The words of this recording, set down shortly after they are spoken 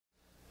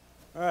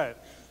All right.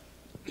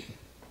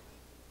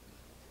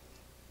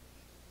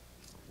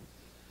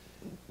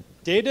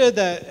 Data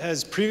that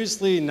has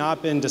previously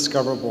not been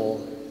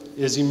discoverable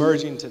is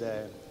emerging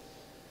today,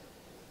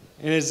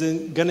 and is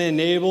going to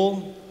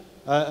enable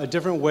a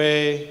different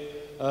way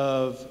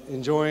of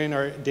enjoying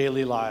our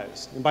daily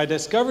lives. And by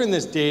discovering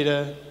this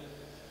data,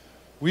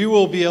 we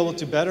will be able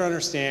to better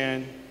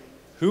understand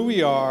who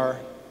we are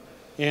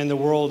and the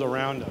world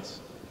around us.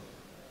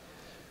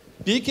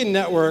 Beacon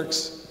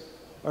networks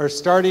are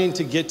starting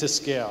to get to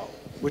scale,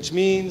 which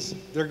means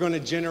they're going to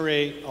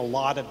generate a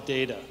lot of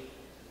data.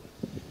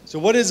 So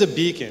what is a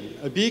beacon?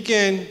 A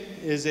beacon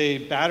is a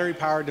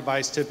battery-powered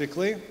device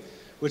typically,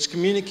 which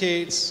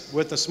communicates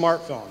with a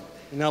smartphone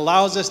and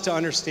allows us to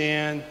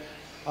understand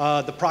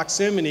the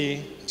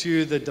proximity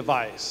to the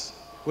device,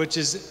 which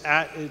is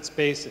at its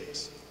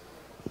basics.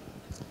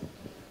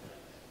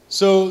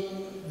 So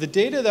the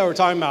data that we're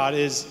talking about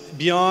is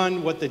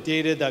beyond what the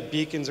data that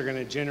beacons are going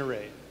to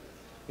generate.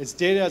 It's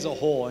data as a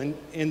whole,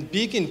 and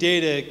beacon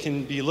data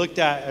can be looked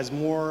at as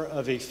more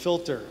of a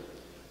filter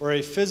or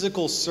a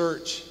physical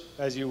search,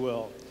 as you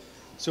will.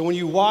 So when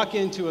you walk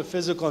into a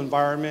physical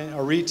environment,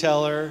 a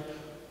retailer,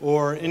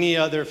 or any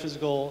other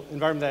physical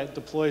environment that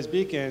deploys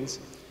beacons,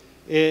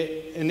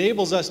 it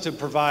enables us to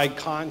provide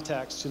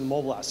context to the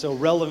mobile app, so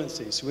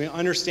relevancy. So we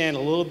understand a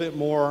little bit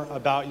more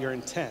about your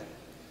intent.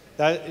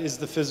 That is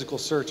the physical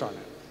search on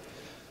it.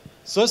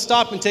 So let's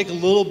stop and take a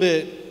little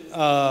bit,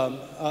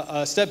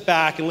 a step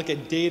back and look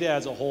at data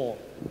as a whole,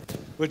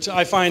 which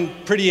I find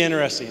pretty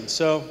interesting.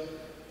 So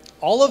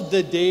all of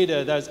the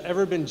data that has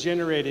ever been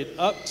generated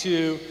up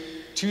to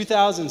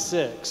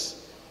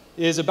 2006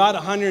 is about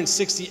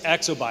 160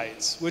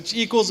 exabytes, which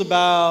equals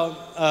about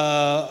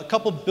a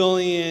couple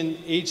billion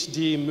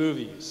HD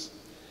movies.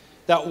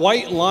 That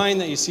white line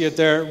that you see up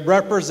there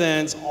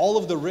represents all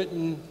of the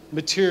written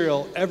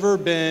material ever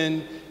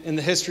been in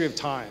the history of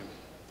time,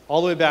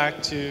 all the way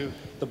back to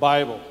the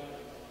Bible.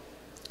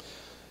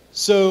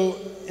 So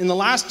in the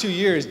last 2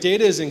 years,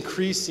 data is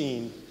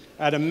increasing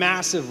at a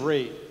massive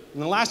rate.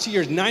 In the last 2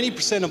 years,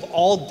 90% of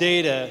all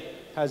data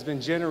has been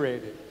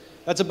generated.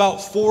 That's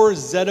about 4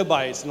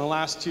 zettabytes in the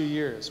last 2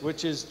 years,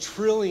 which is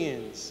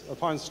trillions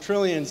upon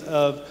trillions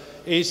of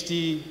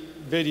HD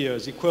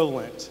videos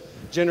equivalent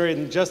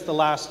generated in just the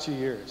last 2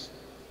 years.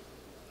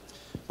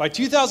 By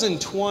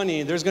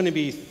 2020, there's going to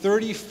be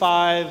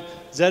 35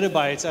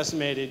 zettabytes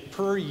estimated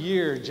per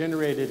year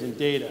generated in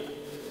data.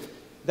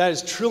 That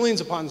is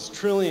trillions upon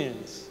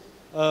trillions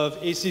of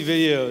HD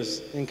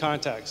videos in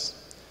context.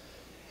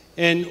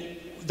 And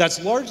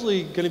that's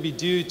largely going to be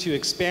due to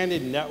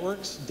expanded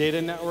networks, data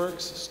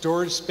networks,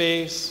 storage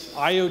space,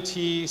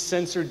 IoT,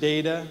 sensor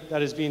data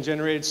that is being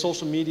generated,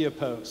 social media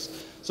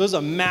posts. So there's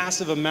a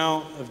massive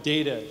amount of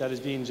data that is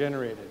being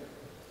generated.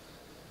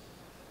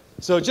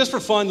 So just for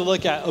fun to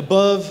look at,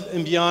 above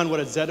and beyond what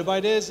a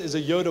zettabyte is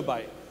a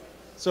yottabyte.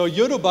 So a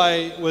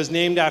yottabyte was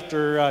named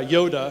after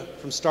Yoda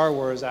from Star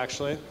Wars,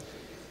 actually.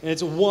 And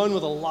it's a 1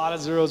 with a lot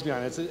of zeros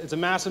behind it. It's a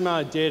massive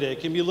amount of data. It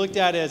can be looked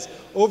at as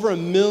over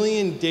 1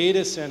 million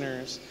data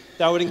centers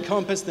that would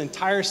encompass the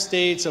entire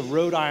states of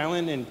Rhode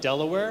Island and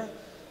Delaware.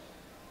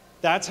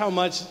 That's how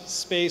much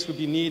space would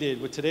be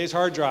needed with today's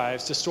hard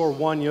drives to store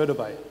 1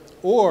 yottabyte,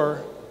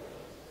 or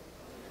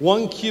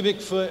 1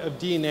 cubic foot of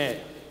DNA.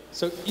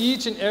 So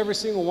each and every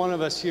single one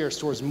of us here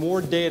stores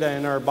more data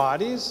in our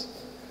bodies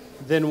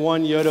than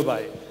 1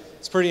 yottabyte.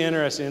 It's pretty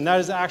interesting, and that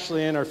is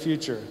actually in our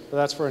future, but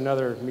that's for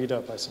another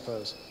meetup, I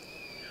suppose.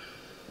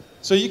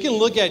 So you can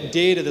look at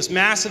data, this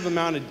massive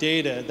amount of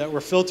data that we're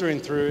filtering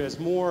through, as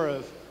more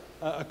of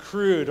a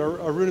crude or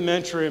a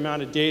rudimentary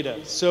amount of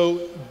data.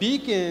 So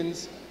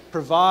beacons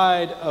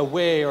provide a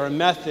way or a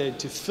method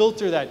to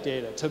filter that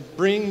data, to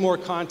bring more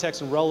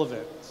context and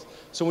relevance.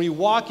 So when you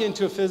walk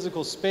into a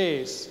physical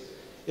space,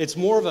 it's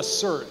more of a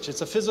search. It's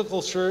a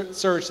physical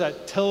search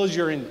that tells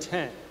your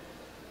intent.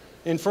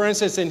 And for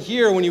instance, in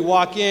here, when you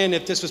walk in,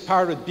 if this was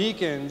powered with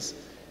beacons,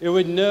 it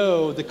would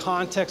know the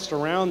context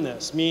around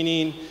this,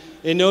 meaning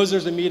it knows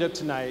there's a meetup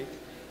tonight,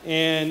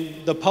 and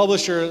the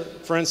publisher,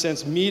 for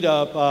instance,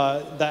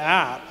 Meetup, the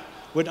app,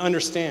 would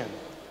understand.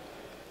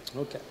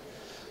 Okay.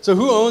 So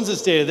who owns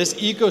this data? This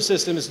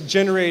ecosystem is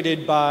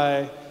generated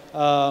by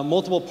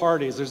multiple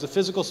parties. There's the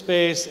physical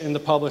space and the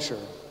publisher.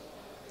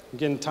 I'm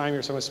getting time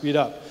here, so I'm going to speed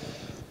up.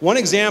 One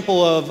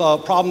example of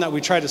a problem that we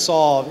try to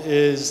solve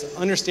is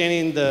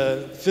understanding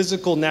the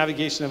physical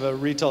navigation of a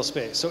retail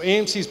space. So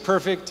AMC's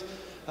perfect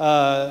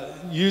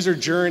user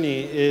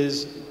journey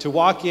is to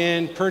walk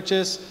in,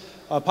 purchase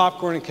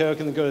popcorn and Coke,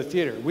 and then go to the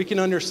theater. We can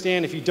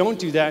understand if you don't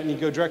do that and you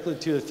go directly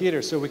to the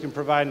theater, so we can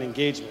provide an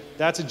engagement.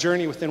 That's a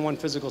journey within one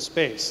physical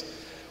space.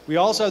 We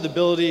also have the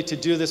ability to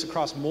do this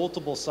across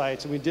multiple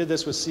sites, and we did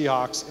this with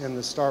Seahawks and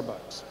the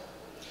Starbucks.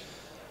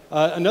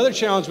 Another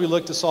challenge we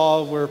looked to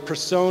solve were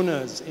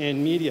personas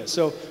in media.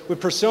 So with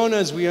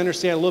personas, we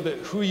understand a little bit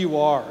who you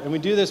are. And we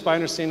do this by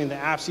understanding the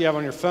apps you have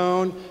on your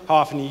phone, how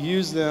often you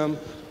use them,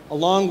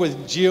 along with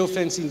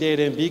geofencing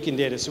data and beacon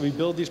data. So we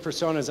build these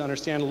personas to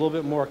understand a little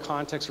bit more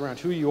context around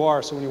who you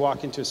are, so when you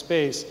walk into a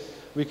space,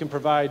 we can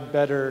provide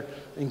better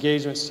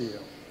engagements to you.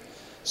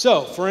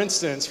 So, for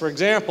instance, for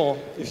example,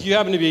 if you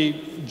happen to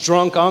be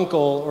drunk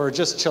uncle or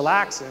just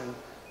chillaxing,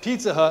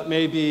 Pizza Hut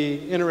may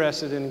be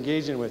interested in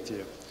engaging with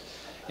you.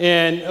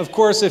 And of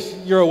course, if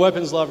you're a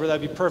weapons lover,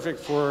 that'd be perfect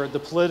for the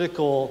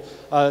political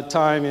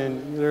time,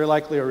 and you're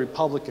likely a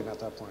Republican at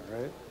that point,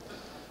 right?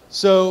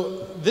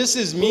 So this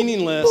is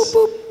meaningless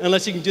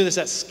unless you can do this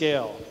at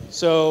scale.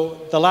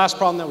 So the last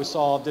problem that we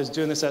solved is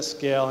doing this at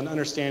scale and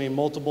understanding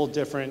multiple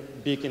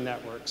different beacon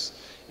networks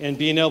and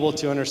being able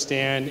to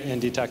understand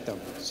and detect them.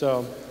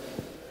 So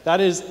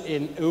that is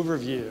an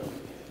overview.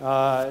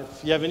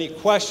 If you have any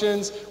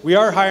questions, we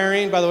are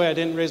hiring. By the way, I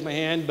didn't raise my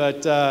hand,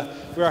 but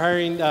we are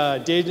hiring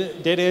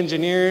data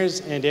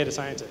engineers and data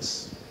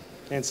scientists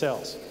and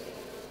sales.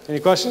 Any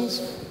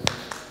questions?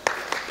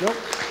 Nope.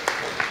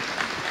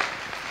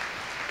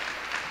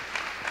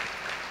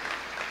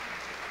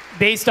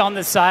 Based on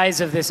the size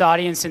of this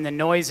audience and the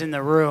noise in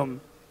the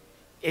room,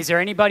 is there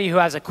anybody who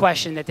has a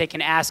question that they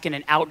can ask in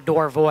an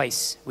outdoor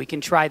voice? We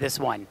can try this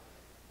one.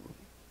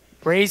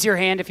 Raise your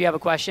hand if you have a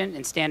question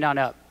and stand on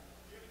up.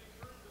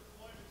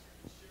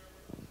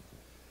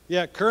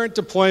 Yeah, current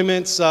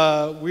deployments,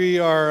 we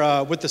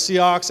are with the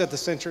Seahawks at the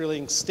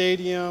CenturyLink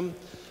Stadium.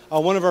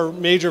 One of our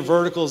major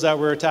verticals that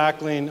we're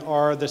tackling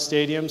are the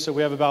stadiums. So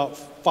we have about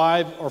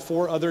 5 or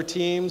 4 other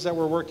teams that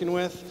we're working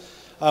with.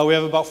 We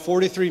have about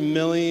 43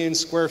 million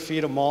square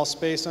feet of mall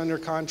space under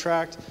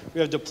contract.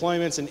 We have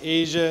deployments in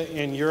Asia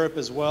and Europe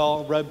as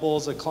well. Red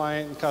Bull's a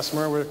client and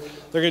customer.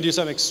 They're going to do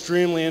something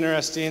extremely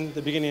interesting at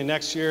the beginning of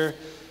next year.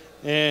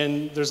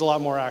 And there's a lot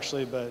more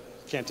actually, but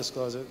can't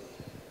disclose it.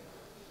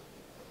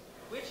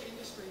 Which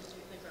industries do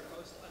you think are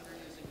most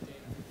underusing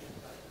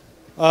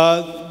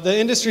data? The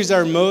industries that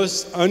are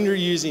most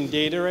underusing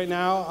data right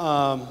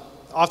now,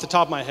 off the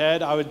top of my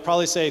head, I would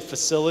probably say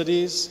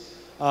facilities.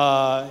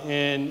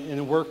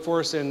 In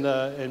workforce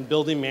and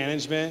building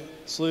management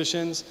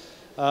solutions,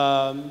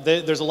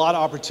 there's a lot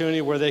of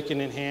opportunity where they can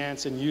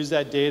enhance and use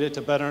that data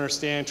to better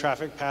understand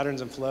traffic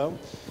patterns and flow,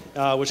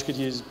 which could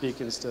use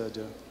beacons to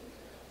do.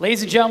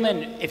 Ladies and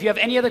gentlemen, if you have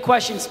any other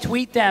questions,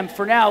 tweet them.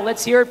 For now,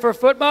 let's hear it for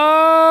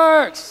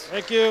Footmarks.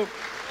 Thank you.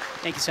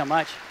 Thank you so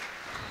much.